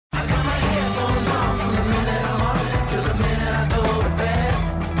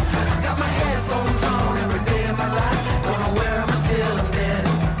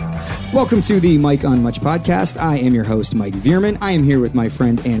Welcome to the Mike on Much podcast. I am your host, Mike Veerman. I am here with my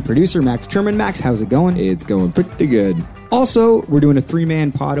friend and producer, Max Kerman. Max, how's it going? It's going pretty good. Also, we're doing a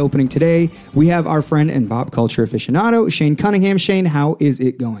 3-man pod opening today. We have our friend and pop culture aficionado, Shane Cunningham. Shane, how is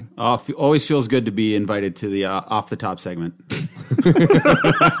it going? Always feels good to be invited to the Off the Top segment.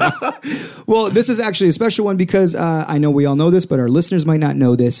 Well, this is actually a special one because I know we all know this, but our listeners might not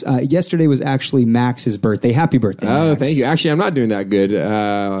know this. Yesterday was actually Max's birthday. Happy birthday, Max. Oh, thank you. Actually, I'm not doing that good.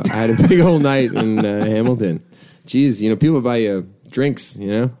 I had a big old night in Hamilton. Jeez, people buy you drinks,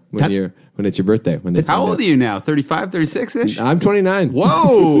 when it's your birthday. How old are you now? 35, 36-ish? I'm 29.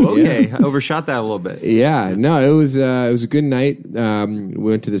 Whoa, okay. Yeah. I overshot that a little bit. Yeah, no, it was a good night. We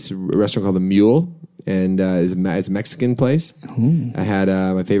went to this restaurant called The Mule, and it's a Mexican place. Ooh. I had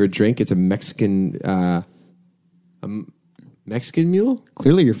my favorite drink. It's a Mexican mule.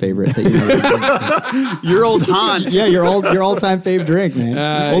 Clearly your favorite. That your old haunt. Yeah, your all-time fave drink,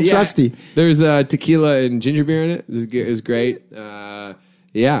 man. Old trusty. There's tequila and ginger beer in it. It was great.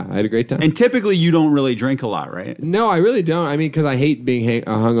 Yeah, I had a great time. And typically you don't really drink a lot, right? No, I really don't. I mean, because I hate being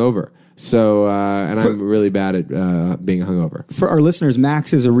hungover. So, I'm really bad at being hungover. For our listeners,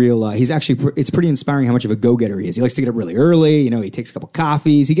 Max is a real, it's pretty inspiring how much of a go-getter he is. He likes to get up really early, he takes a couple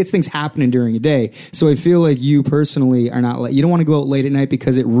coffees, he gets things happening during a day. So I feel like you personally are not, you don't want to go out late at night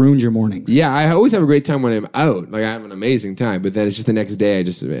because it ruins your mornings. Yeah, I always have a great time when I'm out. Like, I have an amazing time, but then it's just the next day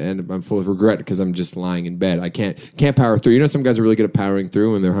I'm full of regret because I'm just lying in bed. I can't power through. Some guys are really good at powering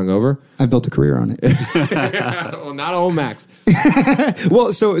through when they're hungover. I've built a career on it. Well, not old Max.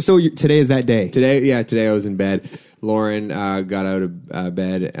 Well, so today is that day. Today I was in bed. Lauren got out of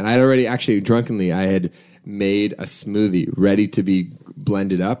bed, and I had already, actually, drunkenly, I had made a smoothie ready to be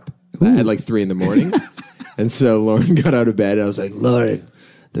blended up at like 3 a.m. And so Lauren got out of bed, and I was like, Lauren,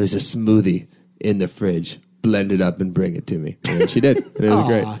 there's a smoothie in the fridge. Blend it up and bring it to me. And she did, and it was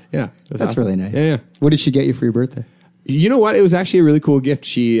great. Yeah, that's awesome. Really nice. Yeah. What did she get you for your birthday? You know what? It was actually a really cool gift.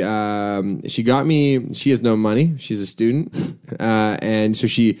 She got me. She has no money. She's a student, and so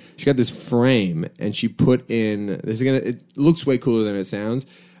she got this frame, and she put in. It looks way cooler than it sounds.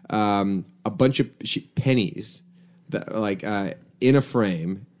 A bunch of pennies that in a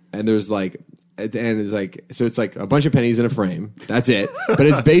frame, and there's at the end is so it's like a bunch of pennies in a frame. That's it. But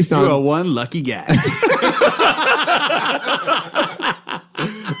it's based on. You're one lucky guy.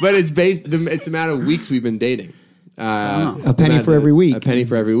 But it's based. It's the amount of weeks we've been dating. A penny for every week. A penny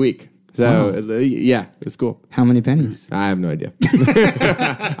for every week. So, yeah, it was cool. How many pennies? I have no idea.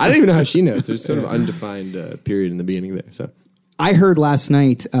 I don't even know how she knows. There's sort of undefined period in the beginning there. So I heard last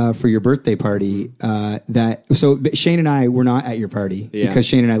night for your birthday party so Shane and I were not at your party because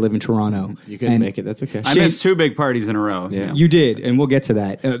Shane and I live in Toronto. You couldn't make it. That's okay. I missed 2 big parties in a row. Yeah. You did, and we'll get to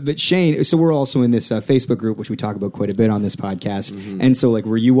that. But Shane, so we're also in this Facebook group, which we talk about quite a bit on this podcast. Mm-hmm. And so,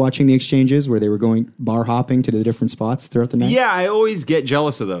 were you watching the exchanges where they were going bar hopping to the different spots throughout the night? Yeah, I always get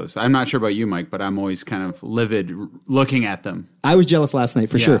jealous of those. I'm not sure about you, Mike, but I'm always kind of livid looking at them. I was jealous last night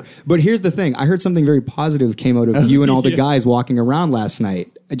for sure. But here's the thing. I heard something very positive came out of you and all the guys walking around last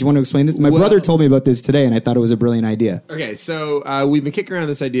night. Do you want to explain this? My brother told me about this today, and I thought it was a brilliant idea. Okay, so we've been kicking around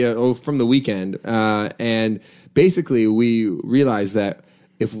this idea from the weekend, and basically we realized that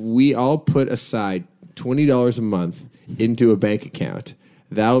if we all put aside $20 a month into a bank account,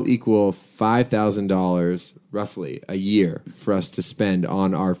 that'll equal $5,000 roughly a year for us to spend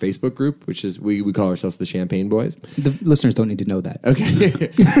on our Facebook group, which is we call ourselves the Champagne Boys. The listeners don't need to know that.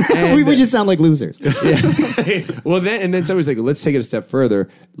 Okay. we just sound like losers. Yeah. Well, then somebody's like, let's take it a step further.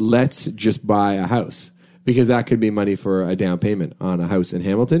 Let's just buy a house. Because that could be money for a down payment on a house in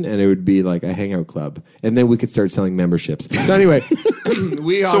Hamilton, and it would be like a hangout club. And then we could start selling memberships. So anyway,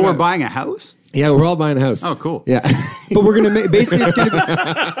 we're buying a house? Yeah, we're all buying a house. Oh, cool. Yeah. But we're going to basically, it's going to be,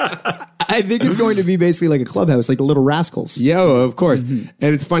 I think it's going to be basically like a clubhouse, like the Little Rascals. Yeah, of course. Mm-hmm.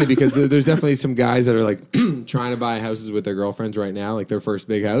 And it's funny because there's definitely some guys that are trying to buy houses with their girlfriends right now, like their first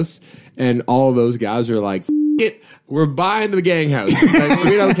big house. And all those guys are like, it, we're buying the gang house.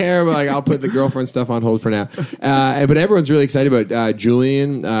 We don't care, but I'll put the girlfriend stuff on hold for now. But everyone's really excited about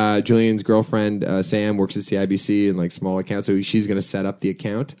Julian. Julian's girlfriend, Sam, works at CIBC and small accounts, so she's going to set up the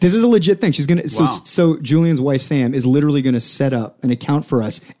account. This is a legit thing. She's going to, so Julian's wife, Sam, is literally going to set up an account for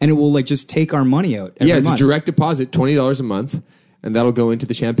us, and it will just take our money out every month. It's a direct deposit, $20 a month, and that'll go into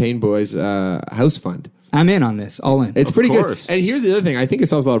the Champagne Boys house fund. I'm in on this, all in. It's pretty good. And here's the other thing. I think it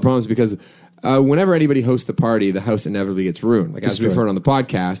solves a lot of problems because whenever anybody hosts a party, the house inevitably gets ruined. As we've heard on the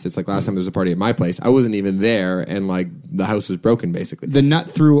podcast, it's like last time there was a party at my place. I wasn't even there, and the house was broken, basically. The nut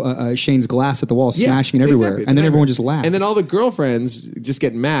threw Shane's glass at the wall, smashing it everywhere, exactly. and then everyone just laughed. And then all the girlfriends just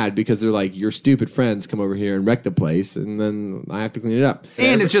get mad because they're like, your stupid friends come over here and wreck the place, and then I have to clean it up.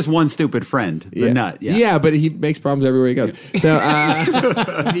 And it's just one stupid friend, the nut. Yeah, but he makes problems everywhere he goes. So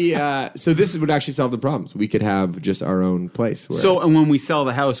so this would actually solve the problems. We could have just our own place. And when we sell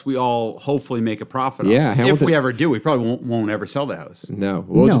the house, we all hopefully make a profit. Yeah, on it. Hamilton- If we ever do, we probably won't ever sell the house No.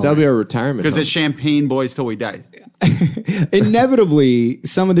 Well, No. that'll be our retirement. because home. it's Champagne Boys till we die. Inevitably,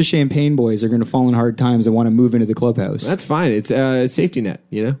 some of the Champagne boys are going to fall in hard times and want to move into the clubhouse. That's fine. It's a safety net,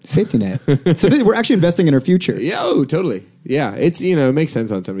 you know? Safety net. So we're actually investing in our future. Yeah, oh, totally. Yeah, it's, it makes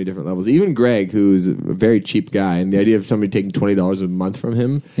sense on so many different levels. Even Greg, who's a very cheap guy, and the idea of somebody taking $20 a month from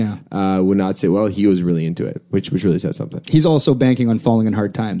him would not sit well. He was really into it, which really says something. He's also banking on falling in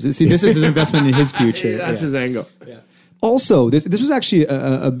hard times. See, this is his investment in his future. That's his angle. Also, this was actually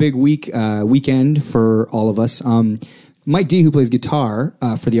a big weekend for all of us. Mike D, who plays guitar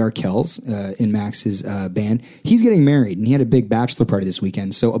for the Arkells in Max's band, he's getting married, and he had a big bachelor party this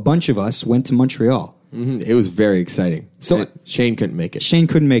weekend. So a bunch of us went to Montreal. Mm-hmm. It was very exciting. So Shane couldn't make it. Shane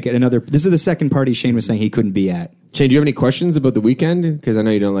couldn't make it. This is the second party Shane was saying he couldn't be at. Shane, do you have any questions about the weekend? Because I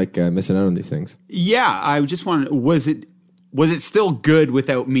know you don't like missing out on these things. Yeah, I just wanted. Was it still good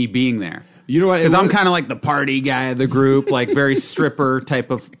without me being there? You know what? Because I'm kind of like the party guy of the group, like very stripper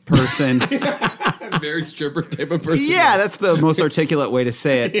type of person. Very stripper type of person. Yeah, that's the most articulate way to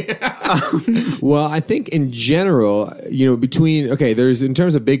say it. Well, I think in general, there's in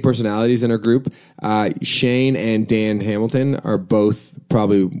terms of big personalities in our group, Shane and Dan Hamilton are both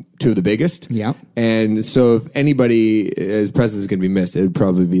probably two of the biggest. Yeah. And so if anybody's presence is going to be missed, it would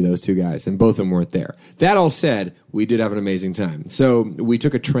probably be those two guys, and both of them weren't there. That all said, we did have an amazing time. So we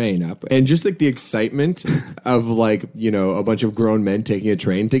took a train up, and just like the excitement of a bunch of grown men taking a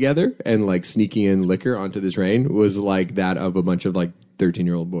train together and like sneaking in liquor onto the train was like that of a bunch of like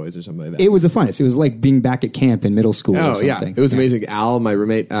 13-year-old boys or something like that. It was the funnest. It was like being back at camp in middle school or something. Yeah. It was amazing. Al, my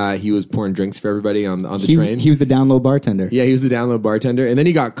roommate, he was pouring drinks for everybody on the train. He was the down low bartender. Yeah, he was the down low bartender. And then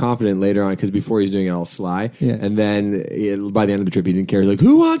he got confident later on because before he was doing it all sly. Yeah. And then by the end of the trip, he didn't care. He was like,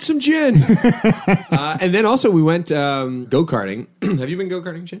 who wants some gin? And then also we went go-karting. Have you been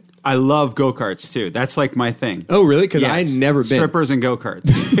go-karting, Shane? I love go-karts too. That's like my thing. Oh, really? Because Yes. I'd never been. Strippers and go-karts.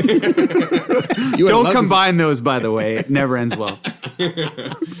 You would Don't love to combine those, by the way. It never ends well.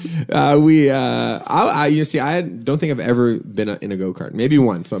 I don't think I've ever been in a go-kart. Maybe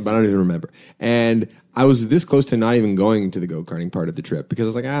once, but I don't even remember. And I was this close to not even going to the go-karting part of the trip because I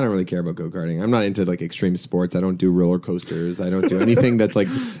was like, I don't really care about go-karting. I'm not into like extreme sports. I don't do roller coasters. I don't do anything that's like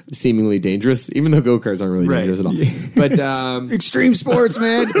seemingly dangerous, even though go-karts aren't really Right. dangerous at all. But Extreme sports,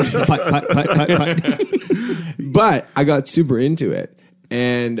 man. Putt, putt, putt, putt, putt. but I got super into it,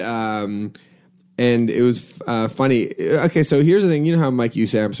 and it was funny. Okay, so here's the thing. You know how, Mike, you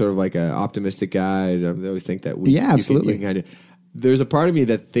say I'm sort of like an optimistic guy. I always think that absolutely. you can kind of. There's a part of me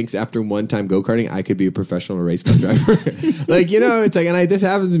that thinks after one time go-karting, I could be a professional race car driver. It's like, and this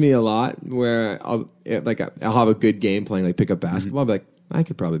happens to me a lot where I'll have a good game playing like pickup basketball. I'll be like, I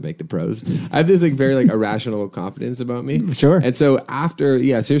could probably make the pros. I have this like very like irrational confidence about me. Sure. And so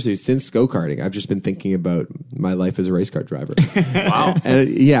seriously, since go-karting, I've just been thinking about my life as a race car driver. Wow.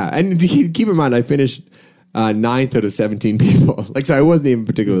 And keep in mind, I finished 9th out of 17 people. So I wasn't even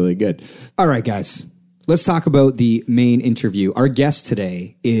particularly good. All right, guys. Let's talk about the main interview. Our guest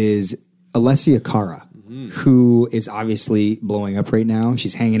today is Alessia Cara, who is obviously blowing up right now.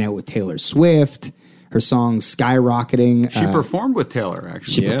 She's hanging out with Taylor Swift. Her song's skyrocketing. She performed with Taylor,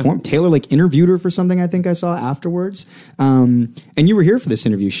 actually. She performed. Taylor interviewed her for something I think I saw afterwards. And you were here for this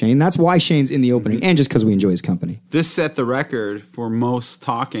interview, Shane. That's why Shane's in the opening, and just because we enjoy his company. This set the record for most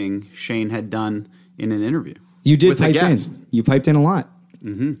talking Shane had done in an interview. You did with a pipe guest. in. You piped in a lot.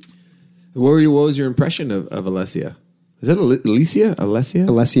 What was your impression of Alessia? Is that Alicia? Alessia?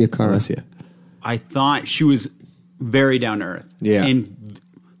 Alessia Cara. Alessia. I thought she was very down to earth. Yeah. And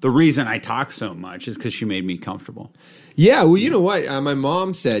the reason I talk so much is because she made me comfortable. Yeah, well, you know what? My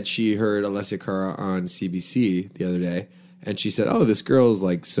mom said she heard Alessia Cara on CBC the other day, and she said, "Oh, this girl's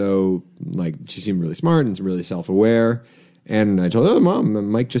she seemed really smart and really self-aware." And I told her, "Oh,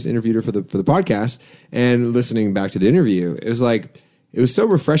 Mom, Mike just interviewed her for the podcast." And listening back to the interview, it was so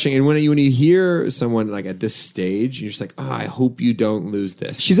refreshing. And when you hear someone at this stage, you're just like, "Oh, I hope you don't lose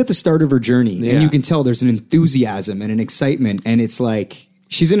this." She's at the start of her journey, Yeah. and you can tell there's an enthusiasm and an excitement, and it's like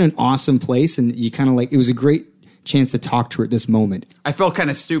she's in an awesome place, and you kind of it was a great chance to talk to her at this moment. I felt kind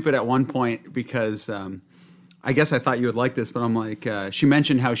of stupid at one point because I guess I thought you would like this, but I'm like, she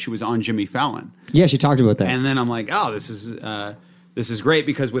mentioned how she was on Jimmy Fallon. Yeah, she talked about that. And then I'm like, oh, this is this is great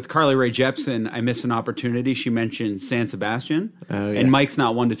because with Carly Rae Jepsen, I missed an opportunity. She mentioned San Sebastian, and Mike's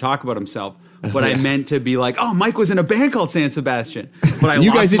not one to talk about himself. But I meant to be like, oh, Mike was in a band called San Sebastian. But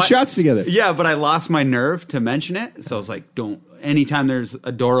you guys did shots together. Yeah, but I lost my nerve to mention it. So I was like, don't. Anytime there's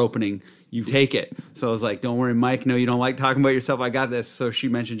a door opening, you take it. So I was like, don't worry, Mike. No, you don't like talking about yourself. I got this. So she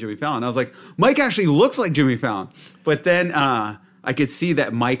mentioned Jimmy Fallon. I was like, Mike actually looks like Jimmy Fallon. But then I could see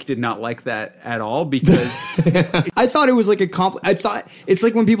that Mike did not like that at all because I thought it was like a I thought it's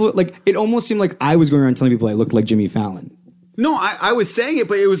like when people like it almost seemed like I was going around telling people I looked like Jimmy Fallon. No, I was saying it,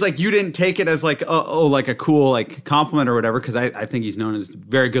 but it was like you didn't take it as like like a cool like compliment or whatever. Because I think he's known as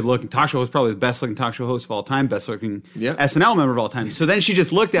very good looking talk show host, probably the best looking talk show host of all time, best looking SNL member of all time. So then she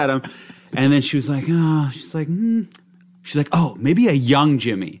just looked at him, and then she was like, she's like, oh, maybe a young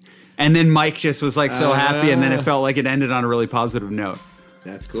Jimmy. And then Mike just was like so happy, and then it felt like it ended on a really positive note.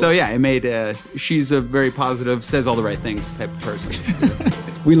 That's cool. So yeah, it made she's a very positive, says all the right things type of person.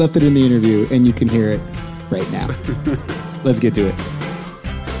 We left it in the interview, and you can hear it right now. Let's get to it.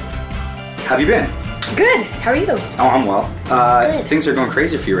 How have you been? Good. How are you? Oh, I'm well. Things are going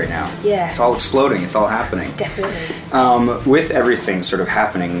crazy for you right now. Yeah. It's all exploding. It's all happening. Definitely. With everything sort of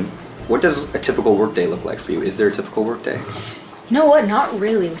happening, what does a typical workday look like for you? Is there a typical workday? You know what? Not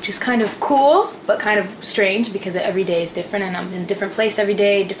really, which is kind of cool, but kind of strange because every day is different, and I'm in a different place every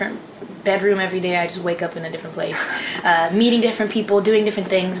day, different bedroom every day. I just wake up in a different place, meeting different people, doing different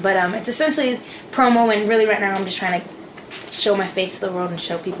things. But it's essentially promo, and really right now I'm just trying to show my face to the world and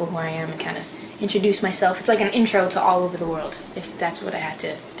show people who I am and kind of introduce myself. It's like an intro to all over the world, if that's what I had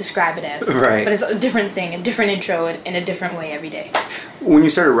to describe it as. Right. But it's a different thing, a different intro in a different way every day. When you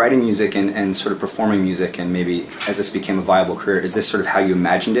started writing music and sort of performing music, and maybe as this became a viable career, is this sort of how you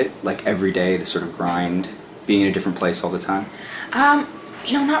imagined it? Like every day, the sort of grind, being in a different place all the time?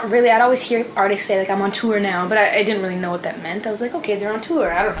 You know, not really. I'd always hear artists say, like, I'm on tour now, but I didn't really know what that meant. I was like, okay, they're on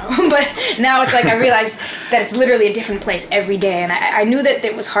tour. I don't know. But now it's like I realize that it's literally a different place every day. And I knew that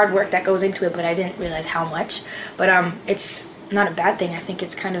it was hard work that goes into it, but I didn't realize how much. But it's not a bad thing. I think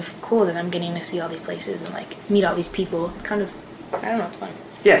it's kind of cool that I'm getting to see all these places and, like, meet all these people. It's kind of, I don't know, it's fun.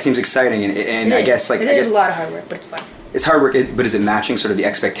 Yeah, it seems exciting. And I guess, like... It is a lot of hard work, but it's fun. It's hard work, but is it matching sort of the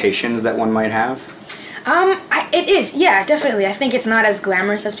expectations that one might have? It is, yeah, definitely. I think it's not as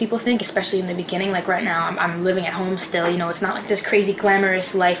glamorous as people think, especially in the beginning. Like right now, I'm living at home still. You know, it's not like this crazy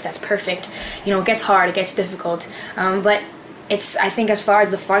glamorous life that's perfect. You know, it gets hard, it gets difficult. But it's, I think, as far as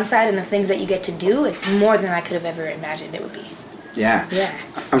the fun side and the things that you get to do, it's more than I could have ever imagined it would be. Yeah. Yeah.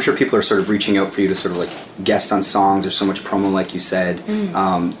 I'm sure people are sort of reaching out for you to sort of like guest on songs. There's so much promo, like you said.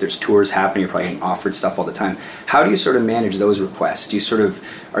 There's tours happening. You're probably getting offered stuff all the time. How do you sort of manage those requests? Do you sort of,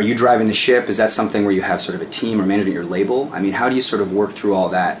 are you driving the ship? Is that something where you have sort of a team or management your label? I mean, how do you sort of work through all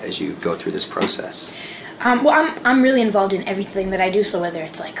that as you go through this process? Well, I'm really involved in everything that I do. So whether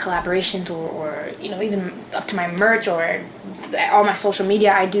it's like collaborations or you know, even up to my merch or all my social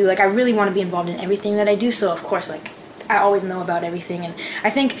media I do, like I really want to be involved in everything that I do. So of course, like, I always know about everything, and I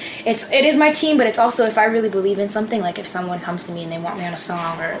think it is my team, but it's also if I really believe in something, like if someone comes to me and they want me on a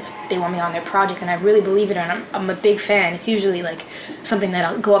song or they want me on their project and I really believe it and I'm a big fan, it's usually like something that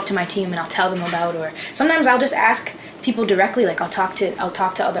I'll go up to my team and I'll tell them about, or sometimes I'll just ask people directly, like I'll talk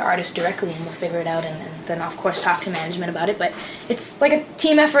to other artists directly and we'll figure it out, and then I'll of course talk to management about it. But it's like a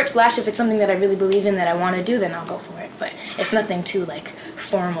team effort / if it's something that I really believe in that I want to do, then I'll go for it. But it's nothing too like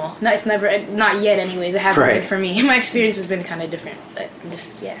formal. No, it's never, not yet anyways. It hasn't been for me. My experience has been kind of different, but I'm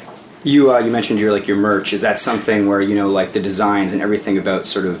just, yeah. You mentioned your merch. Is that something where, you know, like the designs and everything about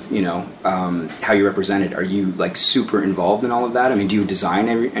sort of, you know, how you represent it? Are you like super involved in all of that? I mean, do you design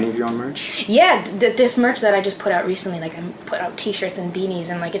any of your own merch? Yeah, this merch that I just put out recently, like I put out t-shirts and beanies,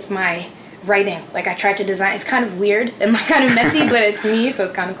 and like it's my writing. Like I tried to design, it's kind of weird and kind of messy, but it's me, so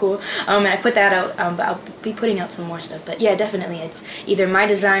it's kind of cool. And I put that out, but I'll be putting out some more stuff. But yeah, definitely, it's either my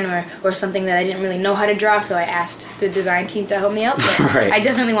design or something that I didn't really know how to draw, so I asked the design team to help me out. But Right. I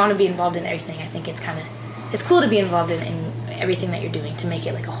definitely want to be involved in everything. I think it's cool to be involved in everything that you're doing, to make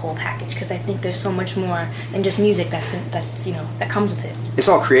it like a whole package, because I think there's so much more than just music that's you know, that comes with it. It's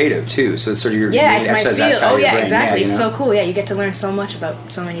all creative too, so it's sort of your it's my exercise field. that side of your brain. Exactly. Yeah, you It's know? so cool. Yeah, you get to learn so much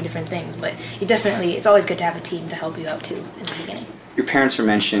about so many different things. But you definitely, it's always good to have a team to help you out too in the beginning. Your parents are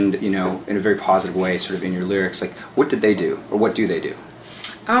mentioned, you know, in a very positive way, sort of in your lyrics. Like, what did they do, or what do they do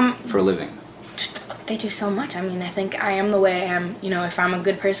for a living? They do so much. I mean, I think I am the way I am. You know, if I'm a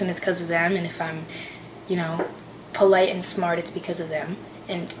good person, it's because of them, and if I'm, you know, polite and smart, it's because of them.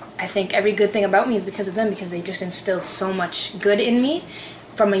 And I think every good thing about me is because of them, because they just instilled so much good in me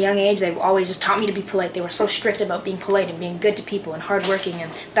from a young age. They've always just taught me to be polite. They were so strict about being polite and being good to people and hardworking,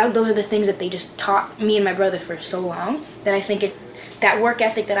 and those are the things that they just taught me and my brother for so long, that I think that work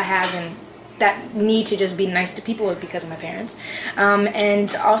ethic that I have and that need to just be nice to people is because of my parents.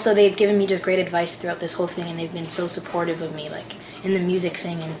 And also they've given me just great advice throughout this whole thing, and they've been so supportive of me, like in the music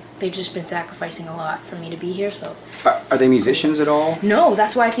thing, and they've just been sacrificing a lot for me to be here. So Are they musicians at all? no,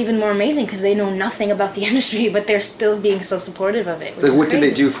 that's why it's even more amazing, because they know nothing about the industry, but they're still being so supportive of it. Like, what did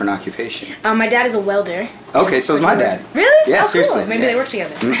they do for an occupation? My dad is a welder. Okay, so is my dad. Really? Yeah, Oh, seriously. Cool. Maybe yeah. they work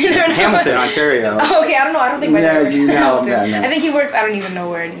together. Hamilton, Ontario. Oh, okay, I don't know. I don't think my dad No, works in no, Hamilton. no. I think he works. I don't even know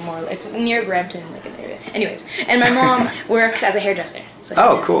where anymore. It's near Brampton, like an area. Anyways, and my mom works as a hairdresser. So she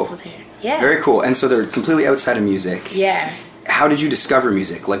Oh, does cool. people's hair. Yeah. Very cool. And so they're completely outside of music. Yeah. How did you discover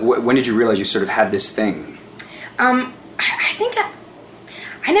music? Like, when did you realize you sort of had this thing? I think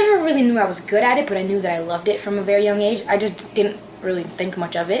I never really knew I was good at it, but I knew that I loved it from a very young age. I just didn't really think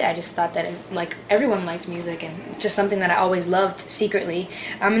much of it. I just thought that like everyone liked music, and it's just something that I always loved secretly.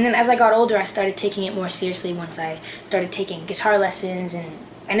 And then as I got older, I started taking it more seriously once I started taking guitar lessons, and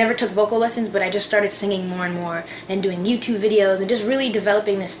I never took vocal lessons, but I just started singing more and more and doing YouTube videos and just really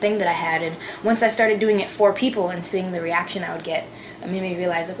developing this thing that I had. And once I started doing it for people and seeing the reaction I would get, it made me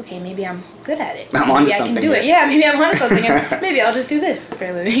realize, like, okay, maybe I'm good at it. I'm maybe onto I something can do here. it. Yeah, maybe I'm onto something. And maybe I'll just do this for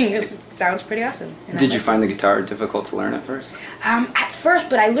a living, because it sounds pretty awesome. And Did you find the guitar difficult to learn at first? At first,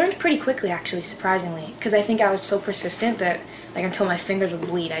 but I learned pretty quickly, actually, surprisingly, because I think I was so persistent that, like, until my fingers would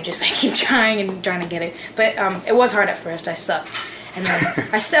bleed, I just keep trying and trying to get it. But it was hard at first. I sucked. And then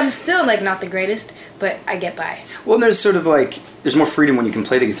I'm still, like, not the greatest, but I get by. Well, there's sort of like, there's more freedom when you can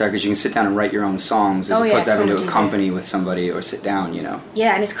play the guitar because you can sit down and write your own songs as Oh, yeah, opposed to it's so having much to easier. accompany with somebody or sit down, you know?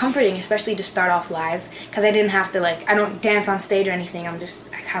 Yeah, and it's comforting, especially to start off live, because I didn't have to, like, I don't dance on stage or anything. I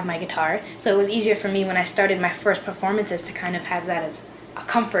have my guitar. So it was easier for me when I started my first performances to kind of have that as a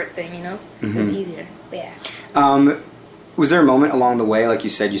comfort thing, you know? It was easier. But yeah. Was there a moment along the way, like you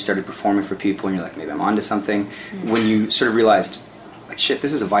said, you started performing for people and you're like, maybe I'm onto something, when you sort of realized, like, shit,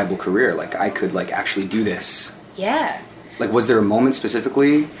 this is a viable career. Like, I could, like, actually do this. Yeah. Like, was there a moment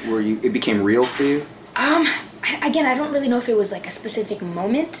specifically where it became real for you? Again, I don't really know if it was like a specific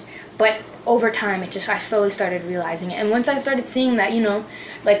moment, but over time, I slowly started realizing it. And once I started seeing that, you know,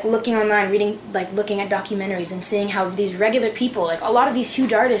 like looking online, reading, like looking at documentaries and seeing how these regular people, like a lot of these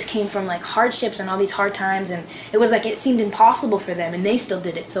huge artists came from like hardships and all these hard times, and it was like, it seemed impossible for them, and they still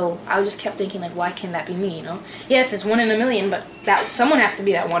did it. So I just kept thinking, like, why can't that be me, you know? Yes, it's 1 in a million, but that someone has to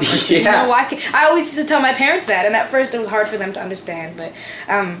be that one person. Yeah. You know, I always used to tell my parents that, and at first it was hard for them to understand, but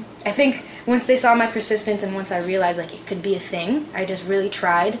I think once they saw my persistence and once I realized, like, it could be a thing, I just really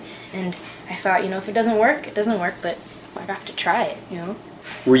tried, and I thought, you know, if it doesn't work, it doesn't work, but I have to try it, you know?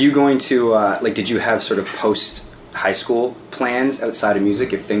 Were you going to, did you have sort of post-high school plans outside of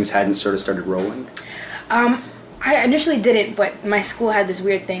music if things hadn't sort of started rolling? I initially didn't, but my school had this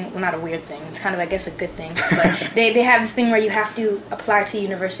weird thing. Well, not a weird thing. It's kind of, I guess, a good thing. But they have this thing where you have to apply to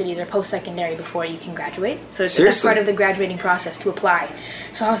universities or post-secondary before you can graduate. So that's Seriously? part of the graduating process, to apply.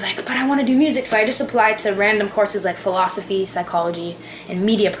 So I was like, but I want to do music. So I just applied to random courses like philosophy, psychology, and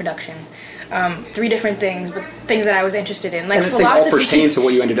media production. 3 different things, but things that I was interested in. Like And I think all philosophy. pertain to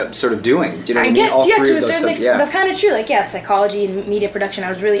what you ended up sort of doing. Do you know what I I mean? guess, All yeah, three to of a those certain stuff, extent. yeah. That's kind of true. Like, yeah, psychology and media production, I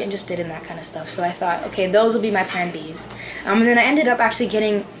was really interested in that kind of stuff. So I thought, okay, those will be my plan Bs. And then I ended up actually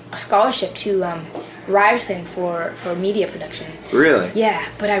getting a scholarship to Ryerson for media production. Really? Yeah,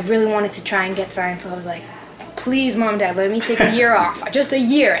 but I really wanted to try and get signed, so I was like, please, Mom, Dad, let me take a year off. Just a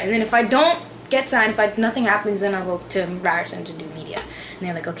year. And then if I don't get signed, if nothing happens, then I'll go to Ryerson to do media. And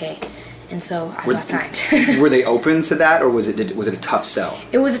they're like, okay. And so I got signed. Were they open to that, or was it a tough sell?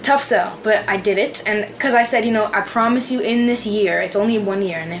 It was a tough sell, but I did it. And because I said, you know, I promise you in this year, it's only 1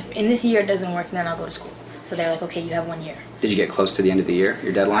 year, and if in this year it doesn't work, then I'll go to school. So they're like, okay, you have 1 year. Did you get close to the end of the year,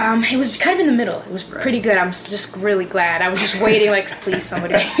 your deadline? It was kind of in the middle. It was pretty good. I'm just really glad. I was just waiting, like, please,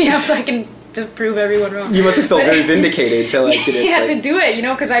 somebody pick me up so I can just prove everyone wrong. You must have felt very vindicated to like. Yeah, to do it, you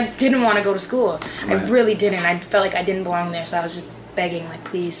know, because I didn't want to go to school. Right. I really didn't. I felt like I didn't belong there, so I was just begging, like,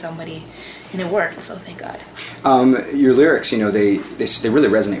 please, somebody. And it worked, so thank God. Your lyrics, you know, they really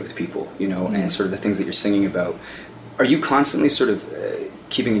resonate with people, you know, and sort of the things that you're singing about. Are you constantly sort of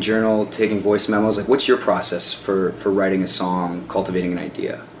keeping a journal, taking voice memos? Like, what's your process for writing a song, cultivating an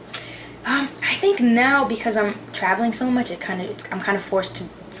idea? I think now, because I'm traveling so much, I'm kind of forced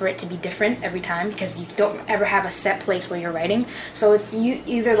for it to be different every time, because you don't ever have a set place where you're writing. So it's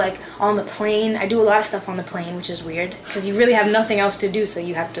either like on the plane. I do a lot of stuff on the plane, which is weird because you really have nothing else to do, so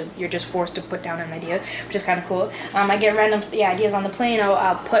you're just forced to put down an idea, which is kind of cool. I get random ideas on the plane.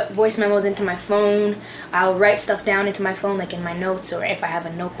 I'll put voice memos into my phone. I'll write stuff down into my phone, like in my notes, or if I have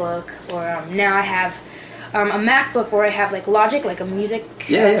a notebook. Or now I have a MacBook where I have like Logic, like a music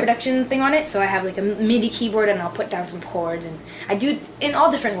production thing on it. So I have like a MIDI keyboard and I'll put down some chords, and I do it in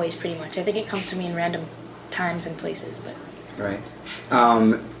all different ways pretty much. I think it comes to me in random times and places, but right.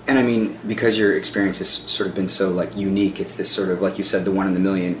 And I mean, because your experience has sort of been so like unique, it's this sort of, like you said, the one in the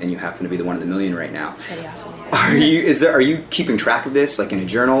million, and you happen to be the one in the million right now. It's pretty awesome. Are you keeping track of this like in a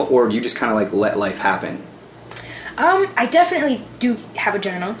journal, or do you just kind of like let life happen? I definitely do have a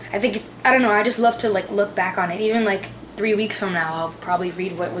journal. I think I don't know. I just love to like look back on it. Even like 3 weeks from now, I'll probably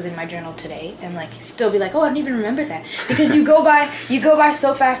read what was in my journal today and like still be like, oh, I didn't even remember that, because you go by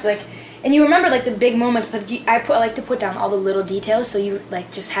so fast, like. And you remember like the big moments, but I like to put down all the little details, so you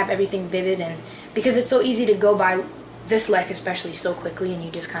like just have everything vivid, and because it's so easy to go by this life, especially so quickly, and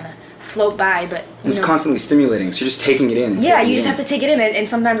you just kind of float by. But it's constantly stimulating, so you're just taking it in. Yeah, you just have to take it in, and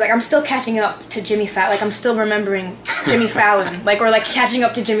sometimes like I'm still catching up to Jimmy Fallon. Like I'm still remembering Jimmy Fallon, like or like catching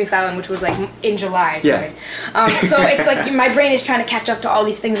up to Jimmy Fallon, which was like in July. Sorry. Yeah. So it's like my brain is trying to catch up to all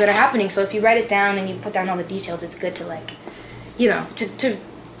these things that are happening. So if you write it down and you put down all the details, it's good to like, to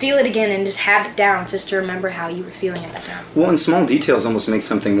feel it again and just have it down, just to remember how you were feeling at that time. Well, and small details almost make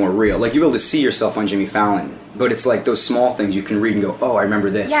something more real. Like you're able to see yourself on Jimmy Fallon, but it's like those small things you can read and go, oh, I remember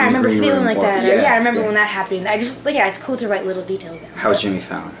this. Yeah, I remember feeling like that. I remember yeah. when that happened. I just, it's cool to write little details down. How's Jimmy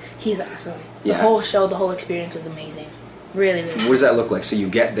Fallon? He's awesome. Yeah. The whole show, the whole experience was amazing. Really, really. What does that look like? So you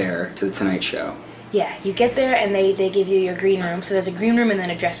get there to the Tonight Show. Yeah, you get there and they give you your green room. So there's a green room and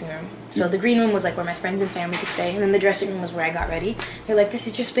then a dressing room. So the green room was like where my friends and family could stay, and then the dressing room was where I got ready. They're like, this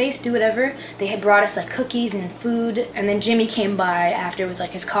is your space, do whatever. They had brought us like cookies and food, and then Jimmy came by after with like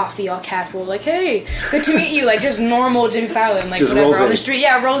his coffee, all casual, like, hey, good to meet you, like just normal Jimmy Fallon, like just whatever on the street.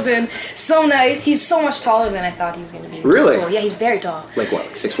 Yeah, rolls in. So nice. He's so much taller than I thought he was gonna be. Really? Cool. Yeah, he's very tall. Like what,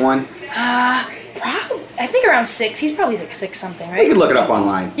 like 6'1"? Probably, I think around 6. He's probably like 6 something, right? You could look it up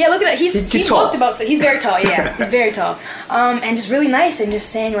online. Yeah, look at it. He's tall. looked about 6. He's very tall. Yeah, he's very tall. And just really nice, and just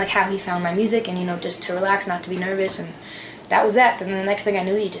saying like how he found my music, and just to relax, not to be nervous, and that was that. Then the next thing I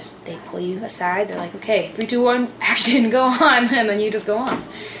knew, they pull you aside. They're like, okay, 3, 2, 1, action, go on, and then you just go on.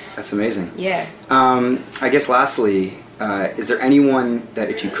 That's amazing. Yeah. I guess lastly, is there anyone that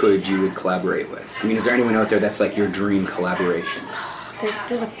if you could, you would collaborate with? I mean, is there anyone out there that's like your dream collaboration?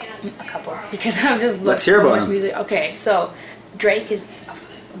 There's a couple, because I've just Let's loved hear so about much him. music. Okay, so Drake is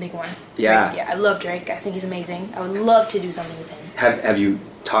a big one. Yeah. Drake, I love Drake. I think he's amazing. I would love to do something with him. Have you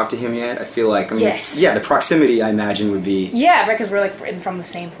talked to him yet? I feel like, yes. Yeah, the proximity I imagine would be. Yeah, right, because we're like from the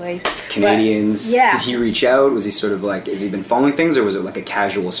same place. Canadians. But, yeah. Did he reach out? Was he sort of like, has he been following things, or was it like a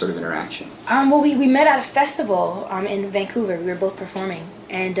casual sort of interaction? Well, we met at a festival in Vancouver. We were both performing,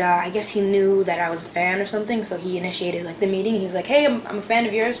 and I guess he knew that I was a fan or something, so he initiated like the meeting, and he was like, hey, I'm a fan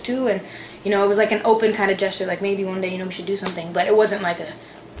of yours too, and it was like an open kind of gesture, like maybe one day we should do something, but it wasn't like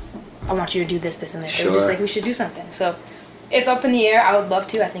I want you to do this, and this. Sure. It was just like we should do something. So it's up in the air. I would love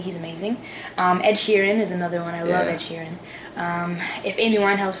to. I think he's amazing. Ed Sheeran is another one. I love Ed Sheeran. If Amy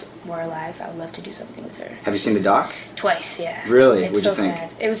Winehouse were alive, I would love to do something with her. Have you seen the doc? Twice, yeah. Really? It's What'd so you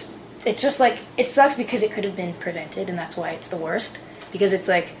think? sad. It's just like, it sucks because it could have been prevented, and that's why it's the worst. Because it's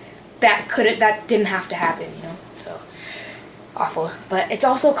like, that didn't have to happen, So, awful. But it's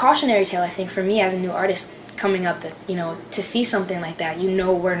also a cautionary tale, I think, for me as a new artist coming up, that, to see something like that,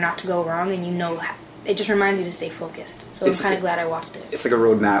 where not to go wrong, and it just reminds you to stay focused. So I'm kind of glad I watched it. It's like a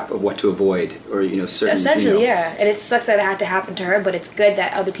roadmap of what to avoid, or certain. Essentially, yeah. And it sucks that it had to happen to her, but it's good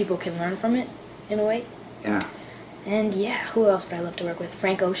that other people can learn from it, in a way. Yeah. And yeah, who else would I love to work with?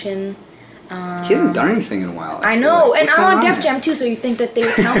 Frank Ocean. He hasn't done anything in a while. I know, like. and I'm on Def Jam too, so you think that they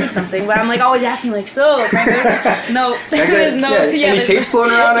would tell me something, but I'm like always asking, like, so Frank Ocean? No, there's no. Yeah, any tapes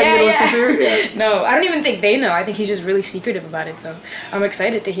floating around I can listen to? Yeah. No, I don't even think they know. I think he's just really secretive about it, so I'm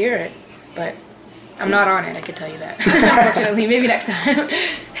excited to hear it, but I'm not on it, I could tell you that. Unfortunately, maybe next time.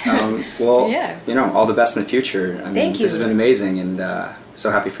 Well, all the best in the future. I mean, Thank you. This has been amazing, and so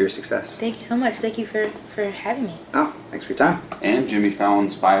happy for your success. Thank you so much. Thank you for having me. Oh, thanks for your time. And Jimmy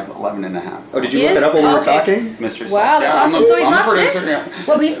Fallon's 5'11" and a half. Oh, did you look it up when we were talking? Mr. Wow, that's awesome. So he's not 6? Yeah.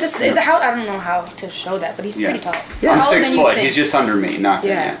 Well, he's just, is it how, I don't know how to show that, but he's pretty tall. Yeah, I'm Taller 6 than you foot. think. He's just under me. Not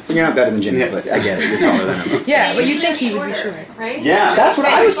Yeah. You're not better than Jimmy, but I get it. You're taller than him. Yeah, but you'd think he would be short. Right? Yeah. That's what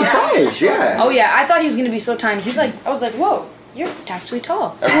I was surprised. Yeah. Oh yeah, I thought he was gonna be so tiny. I was like, whoa, you're actually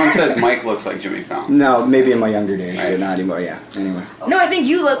tall. Everyone says Mike looks like Jimmy Fallon. No, maybe in my younger days, but not anymore. Yeah. Anyway. No, I think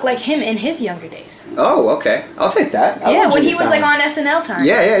you look like him in his younger days. Oh, okay. I'll take that. I Yeah, love when Jimmy he was like Fallon. on SNL time.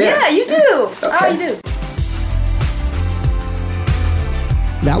 Yeah. Yeah, you do. Oh, you do.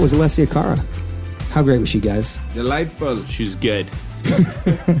 That was Alessia Cara. How great was she, guys? Delightful. She's good.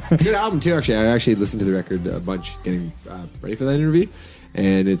 Good album too. Actually, I listened to the record a bunch getting ready for that interview,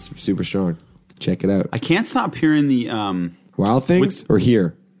 and it's super strong. Check it out. I can't stop hearing the Wild Things or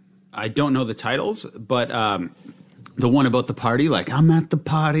Here? I don't know the titles, but the one about the party, like I'm at the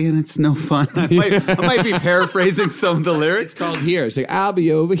party and it's no fun. I might be paraphrasing some of the lyrics. It's called Here. It's like, I'll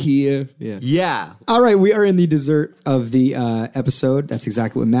be over here. Yeah. Yeah. All right, we are in the dessert of the episode. That's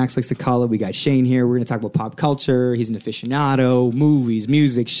exactly what Max likes to call it. We got Shane here. We're going to talk about pop culture. He's an aficionado, movies,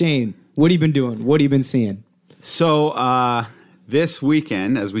 music. Shane, what have you been doing? What have you been seeing? So this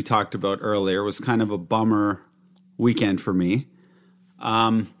weekend, as we talked about earlier, was kind of a bummer weekend for me.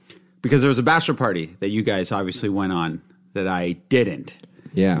 Because there was a bachelor party that you guys obviously went on that I didn't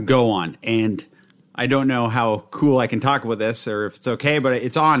go on. And I don't know how cool I can talk about this or if it's okay, but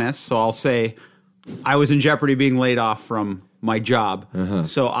it's honest. So I'll say I was in jeopardy being laid off from my job.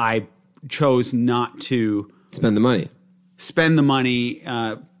 So I chose not to spend the money,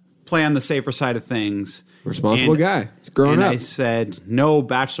 play on the safer side of things. Responsible guy. It's growing up. I said, no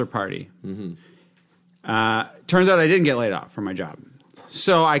bachelor party. Turns out I didn't get laid off from my job.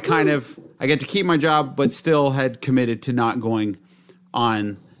 So I get to keep my job, but still had committed to not going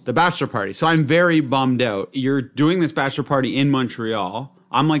on the bachelor party. So I'm very bummed out. You're doing this bachelor party in Montreal.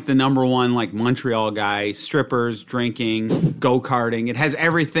 I'm like the number one like Montreal guy, strippers, drinking, go-karting. It has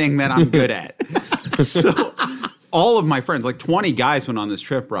everything that I'm good at. So all of my friends, like 20 guys went on this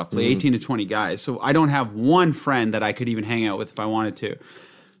trip roughly, 18 to 20 guys. So I don't have one friend that I could even hang out with if I wanted to.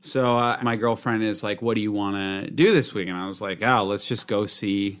 So my girlfriend is like, what do you want to do this week? And I was like, let's just go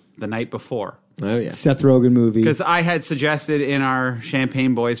see The Night Before. Oh, yeah. Seth Rogen movie. Because I had suggested in our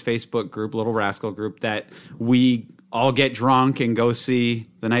Champagne Boys Facebook group, Little Rascal group, that we all get drunk and go see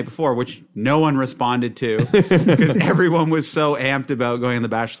The Night Before, which no one responded to because everyone was so amped about going to the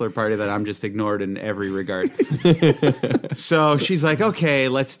bachelor party that I'm just ignored in every regard. So she's like, okay,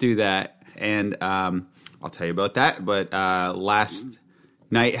 let's do that. And I'll tell you about that. But last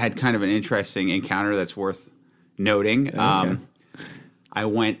night had kind of an interesting encounter that's worth noting. Okay. I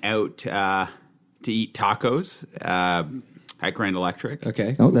went out to eat tacos at Grand Electric.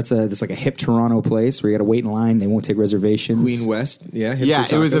 Okay. Oh, that's like a hip Toronto place where you got to wait in line. They won't take reservations. Queen West. Yeah. Yeah,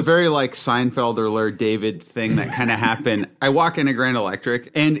 it was a very like Seinfeld or Larry David thing that kind of happened. I walk into Grand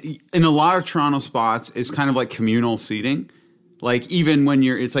Electric, and in a lot of Toronto spots, it's kind of like communal seating. Like even when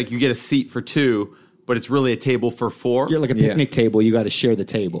it's like you get a seat for two, but it's really a table for four. You're like a picnic table. You got to share the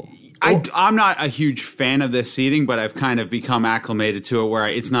table. I'm not a huge fan of this seating, but I've kind of become acclimated to it where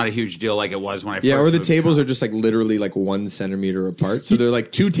it's not a huge deal like it was when I first moved. Yeah, or the tables are just like literally like 1 centimeter apart. So they're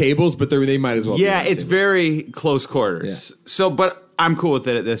like two tables, but they might as well be. Yeah, it's very close quarters. Yeah. So, but I'm cool with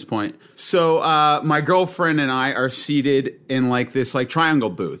it at this point. So my girlfriend and I are seated in like this like triangle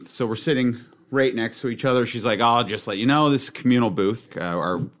booth. So we're sitting right next to each other. She's like, I'll just let you know, this is a communal booth.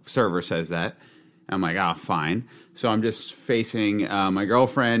 Our server says that. I'm like, fine. So I'm just facing my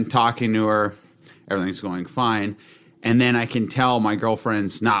girlfriend, talking to her. Everything's going fine. And then I can tell my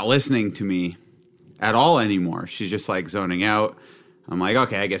girlfriend's not listening to me at all anymore. She's just like zoning out. I'm like,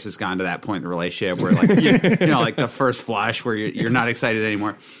 okay, I guess it's gone to that point in the relationship where like, you know, like the first flush where you're not excited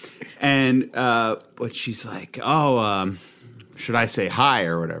anymore. And, but she's like, should I say hi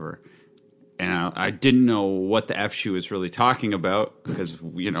or whatever? And I didn't know what the F she was really talking about because,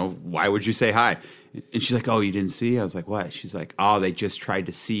 you know, why would you say hi? And she's like, oh, you didn't see? I was like, what? She's like, they just tried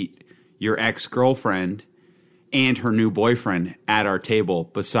to seat your ex-girlfriend and her new boyfriend at our table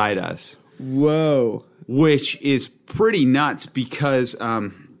beside us. Whoa. Which is pretty nuts because,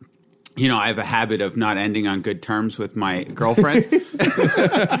 you know, I have a habit of not ending on good terms with my girlfriends.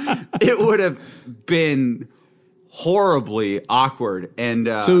 It would have been horribly awkward. And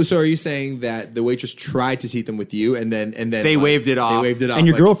so are you saying that the waitress tried to seat them with you and then they waved it off? They waved it off. And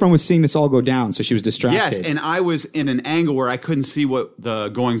your girlfriend was seeing this all go down, so she was distracted. Yes, and I was in an angle where I couldn't see what the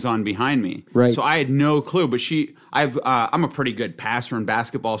goings on behind me. Right. So I had no clue. But I'm a pretty good passer in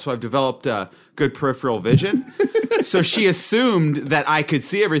basketball, so I've developed good peripheral vision. So she assumed that I could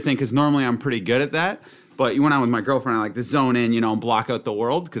see everything because normally I'm pretty good at that. But when I'm with my girlfriend, I like to zone in, you know, and block out the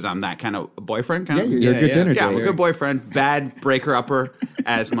world because I'm that kind of boyfriend. You're a good dinner date. Yeah, I'm a good boyfriend. Bad breaker-upper,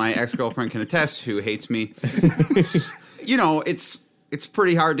 as my ex-girlfriend can attest, who hates me. You know, it's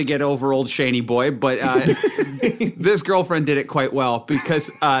pretty hard to get over old Shaney boy, but this girlfriend did it quite well because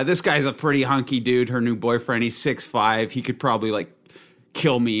this guy's a pretty hunky dude. Her new boyfriend, he's 6'5". He could probably, like,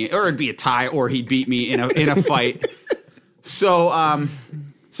 kill me, or it'd be a tie, or he'd beat me in a fight. So,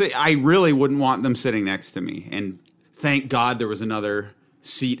 so I really wouldn't want them sitting next to me. And thank God there was another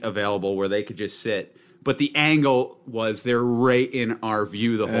seat available where they could just sit. But the angle was they're right in our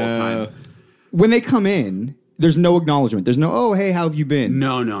view the whole time. When they come in, There's no acknowledgement. There's no, oh, hey, how have you been?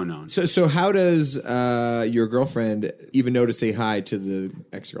 No. So how does your girlfriend even know to say hi to the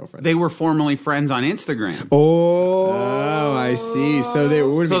ex-girlfriend? They were formerly friends on Instagram. Oh, I see. So they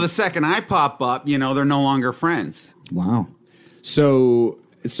would. So the second I pop up, they're no longer friends. Wow. So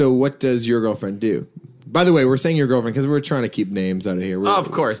what does your girlfriend do? By the way, we're saying your girlfriend because we're trying to keep names out of here.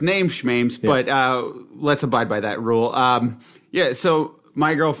 Of course, name schmames, but let's abide by that rule. So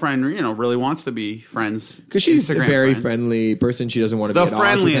my girlfriend, really wants to be friends because she's Instagram a very friends. friendly person. She doesn't want to be The at odds with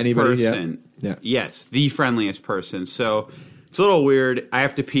friendliest anybody. person. Yeah. Yes, the friendliest person. So it's a little weird. I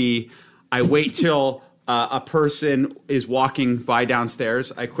have to pee. I wait till a person is walking by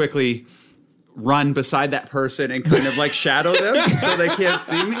downstairs. I quickly run beside that person and kind of like shadow them so they can't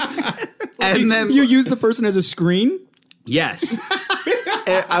see me. And then You use the person as a screen? yes,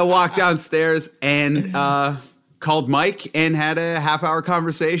 and I walked downstairs and called Mike and had a half-hour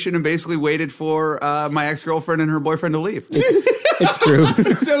conversation and basically waited for my ex-girlfriend and her boyfriend to leave. It's true.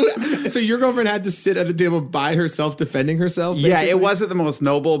 So your girlfriend had to sit at the table by herself, defending herself. Yeah, basically? it wasn't the most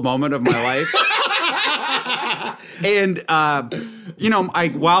noble moment of my life. And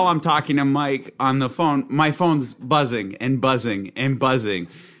while I'm talking to Mike on the phone, my phone's buzzing and buzzing and buzzing,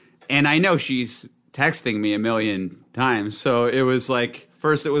 and I know she's texting me a million times. So it was like,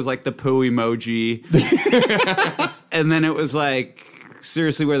 first it was like the poo emoji, and then it was like,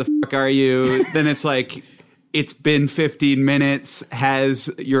 seriously, where the fuck are you? Then it's like, it's been 15 minutes. Has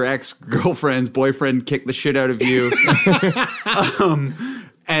your ex-girlfriend's boyfriend kicked the shit out of you?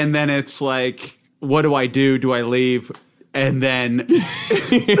 And then it's like, what do I do? Do I leave? And then,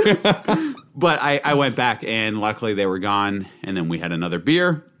 but I went back and luckily they were gone. And then we had another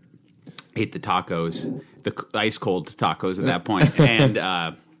beer, ate the tacos, the ice cold tacos at that point,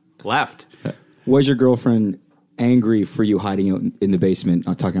 and left. Was your girlfriend angry for you hiding out in the basement,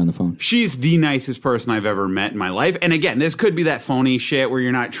 talking on the phone? She's the nicest person I've ever met in my life. And again, this could be that phony shit where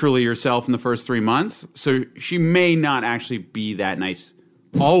you're not truly yourself in the first 3 months. So she may not actually be that nice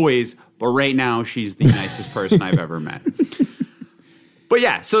always, but right now she's the nicest person I've ever met. But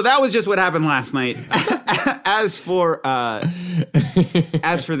yeah, so that was just what happened last night. As for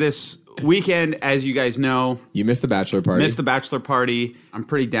this weekend, as you guys know, You missed the bachelor party. missed the bachelor party. I'm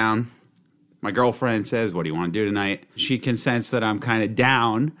pretty down. My girlfriend says, what do you want to do tonight? She can sense that I'm kind of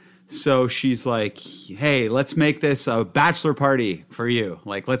down. So she's like, hey, let's make this a bachelor party for you.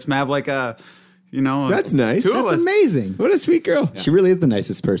 Like, let's have like a, That's nice. two of That's us. amazing. What a sweet girl. She really is the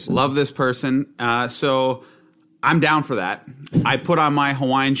nicest person. Love this person. So I'm down for that. I put on my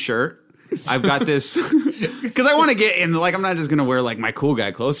Hawaiian shirt. I've got this because I want to get in. Like, I'm not just going to wear like my cool guy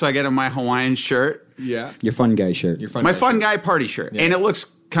clothes. So I get in my Hawaiian shirt, Yeah. Your fun guy shirt. You're fun. my guy. fun guy party shirt, and it looks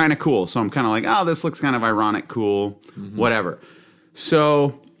kind of cool. So I'm kind of like, oh, this looks kind of ironic, cool, whatever.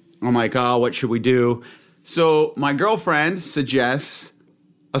 So I'm like, oh, what should we do? So my girlfriend suggests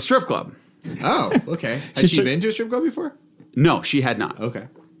a strip club. Oh, okay. Has She's she tr- been to a strip club before? No, she had not. Okay.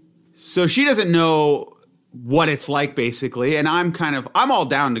 So she doesn't know what it's like, basically. And I'm all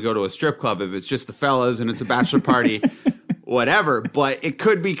down to go to a strip club if it's just the fellas and it's a bachelor party, whatever. But it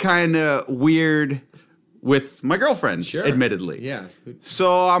could be kind of weird with my girlfriend, Sure. admittedly. Yeah.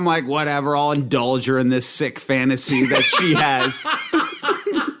 So I'm like, whatever, I'll indulge her in this sick fantasy that she has.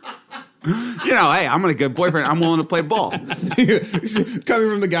 Hey, I'm a good boyfriend. I'm willing to play ball. Coming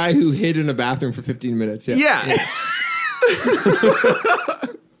from the guy who hid in a bathroom for 15 minutes. Yeah. Yeah.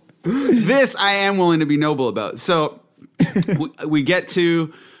 This I am willing to be noble about. So we get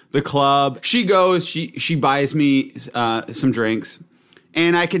to the club. She goes, she buys me some drinks.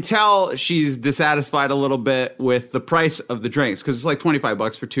 And I can tell she's dissatisfied a little bit with the price of the drinks because it's like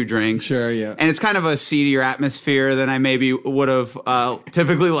 $25 for 2 drinks. Sure, yeah. And it's kind of a seedier atmosphere than I maybe would have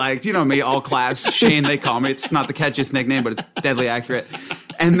typically liked. You know me, all class. Shane, they call me. It's not the catchiest nickname, but it's deadly accurate.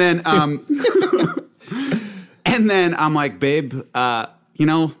 And then, I'm like, babe,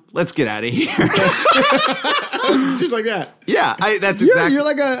 let's get out of here. Just like that. Yeah, that's exactly. You're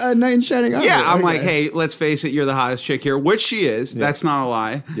like a knight in shining armor. Yeah, I'm Okay. like, hey, let's face it, you're the hottest chick here, which she is. Yeah. That's not a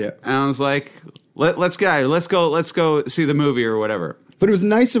lie. Yeah. And I was like, let's get out of here. Let's go see the movie or whatever. But it was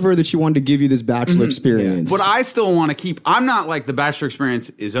nice of her that she wanted to give you this bachelor experience. But I still want to keep. I'm not like the bachelor experience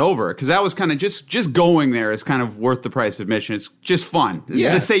is over because that was kind of just going there is kind of worth the price of admission. It's just fun.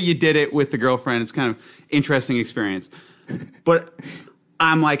 Yeah. To say you did it with the girlfriend, it's kind of interesting experience. But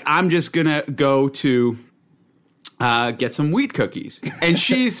I'm like, I'm just gonna go to get some wheat cookies, and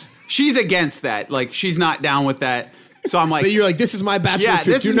she's against that. Like, she's not down with that. So I'm like, But you're like, this is my bachelor yeah,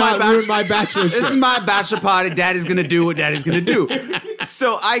 trip. this Do is not my ruin my bachelor This trip. is my bachelor party. Daddy's gonna do what Daddy's gonna do.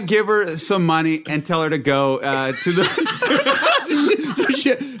 So I give her some money and tell her to go to the.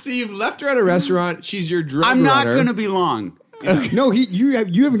 shit. So you've left her at a restaurant. She's your drug I'm not runner. going to be long. No, you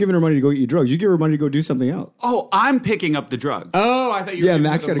haven't given her money to go eat drugs. You give her money to go do something else. Oh, I'm picking up the drugs. Oh, I thought you were giving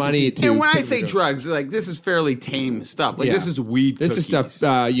Max her the gotta money to. And when I pick say the drugs, like this is fairly tame stuff. Like Yeah. this is weed. This is cookies.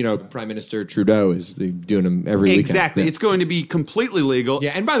 stuff, Prime Minister Trudeau is doing them every weekend. Exactly. Yeah. It's going to be completely legal.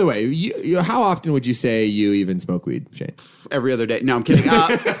 Yeah, and by the way, how often would you say you even smoke weed, Shane? Every other day. No, I'm kidding.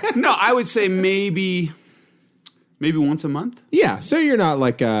 No, I would say maybe once a month. Yeah, so you're not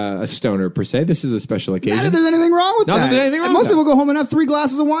like a stoner per se. This is a special occasion. Not that there's anything wrong with Not that that. there's anything wrong Most with people go home and have 3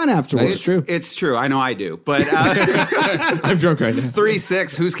 glasses of wine afterwards. That's true. It's true. I know I do. But I'm drunk right now. 3,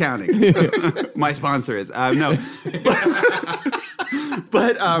 6, who's counting? My sponsor is. No.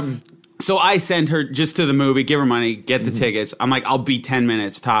 But so I send her just to the movie, give her money, get the tickets. I'm like, I'll be 10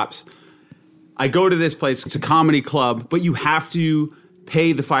 minutes tops. I go to this place. It's a comedy club, but you have to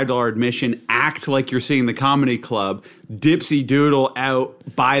pay the $5 admission, act like you're seeing the comedy club, dipsy doodle out,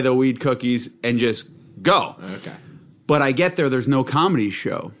 buy the weed cookies, and just go. Okay. But I get there, there's no comedy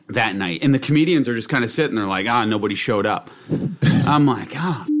show that night. And the comedians are just kind of sitting there like, nobody showed up. I'm like,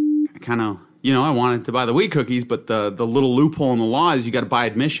 I kind of, I wanted to buy the weed cookies, but the little loophole in the law is you got to buy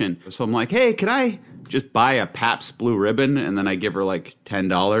admission. So I'm like, hey, can I just buy a Pabst Blue Ribbon? And then I give her like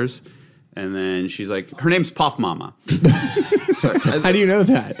 $10. And then she's like, her name's Puff Mama. So, How do you know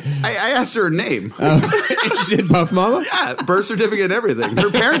that? I asked her name. And she said Puff Mama? Yeah, birth certificate and everything. Her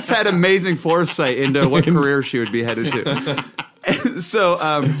parents had amazing foresight into what career she would be headed to. And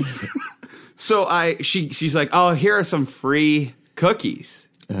so she's like, oh, here are some free cookies.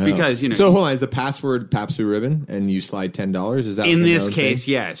 Because, So hold on, is the password Pabst Blue Ribbon and you slide $10? Is that in the this known case,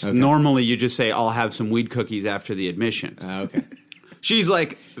 thing? yes. Okay. Normally you just say, I'll have some weed cookies after the admission. Okay. She's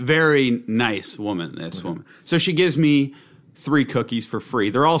like very nice woman, this woman. So she gives me 3 cookies for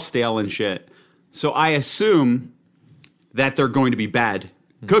free. They're all stale and shit. So I assume that they're going to be bad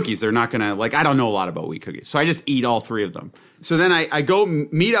cookies. They're not going to, I don't know a lot about wheat cookies. So I just eat all 3 of them. So then I go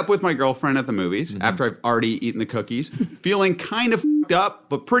meet up with my girlfriend at the movies after I've already eaten the cookies, feeling kind of f***ed up,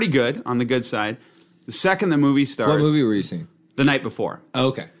 but pretty good on the good side. The second the movie starts. What movie were you seeing? The Night Before. Oh,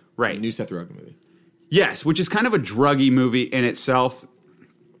 okay. Right. The new Seth Rogen movie. Yes, which is kind of a druggy movie in itself.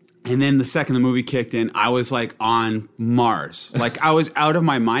 And then the second the movie kicked in, I was like on Mars. Like I was out of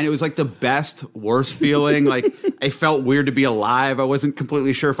my mind. It was like the best, worst feeling. Like I felt weird to be alive. I wasn't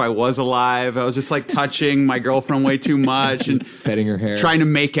completely sure if I was alive. I was just like touching my girlfriend way too much and petting her hair, trying to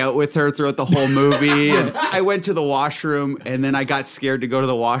make out with her throughout the whole movie. And I went to the washroom and then I got scared to go to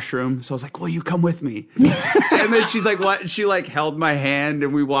the washroom. So I was like, will you come with me? And then she's like, what? And she like held my hand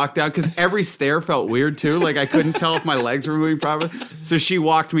and we walked out because every stare felt weird too. Like I couldn't tell if my legs were moving properly. So she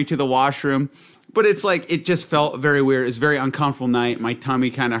walked me to the washroom, but it's like it just felt very weird. It was a very uncomfortable night. My tummy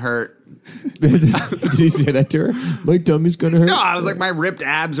kind of hurt. Did you say that to her? My tummy's gonna hurt. No, I was like, my ripped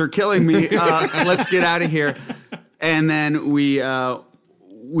abs are killing me. Let's get out of here. And then we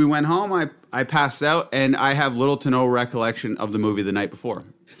went home. I passed out, and I have little to no recollection of the movie the night before.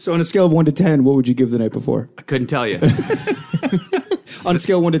 So on a scale of 1 to 10, what would you give the night before? I couldn't tell you. On a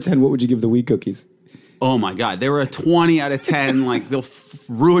scale of 1 to 10, what would you give the weed cookies? Oh my God, they were a 20 out of 10. Like they'll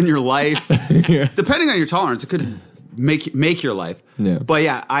ruin your life. Depending on your tolerance, it could make your life. Yeah. But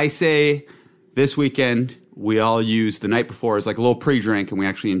yeah, I say this weekend we all use the night before as like a little pre-drink, and we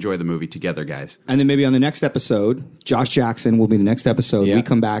actually enjoy the movie together, guys. And then maybe on the next episode, Josh Jackson will be the next episode. Yeah. We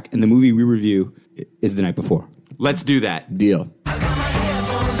come back, and the movie we review is The Night Before. Let's do that. Deal.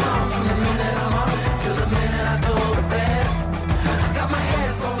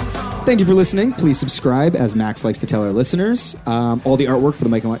 Thank you for listening. Please subscribe, as Max likes to tell our listeners. All the artwork for the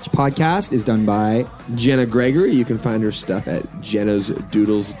Mike and Watch podcast is done by Jenna Gregory. You can find her stuff at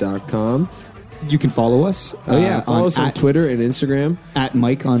jennasdoodles.com. You can follow us. Follow us on Twitter and Instagram. At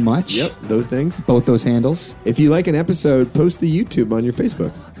Mike on Much. Yep, those things. Both those handles. If you like an episode, post the YouTube on your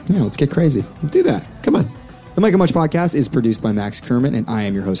Facebook. Yeah, let's get crazy. Do that. Come on. The Mike and Much podcast is produced by Max Kerman, and I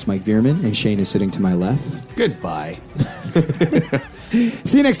am your host, Mike Veerman, and Shane is sitting to my left. Goodbye.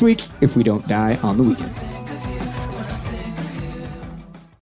 See you next week if we don't die on the weekend.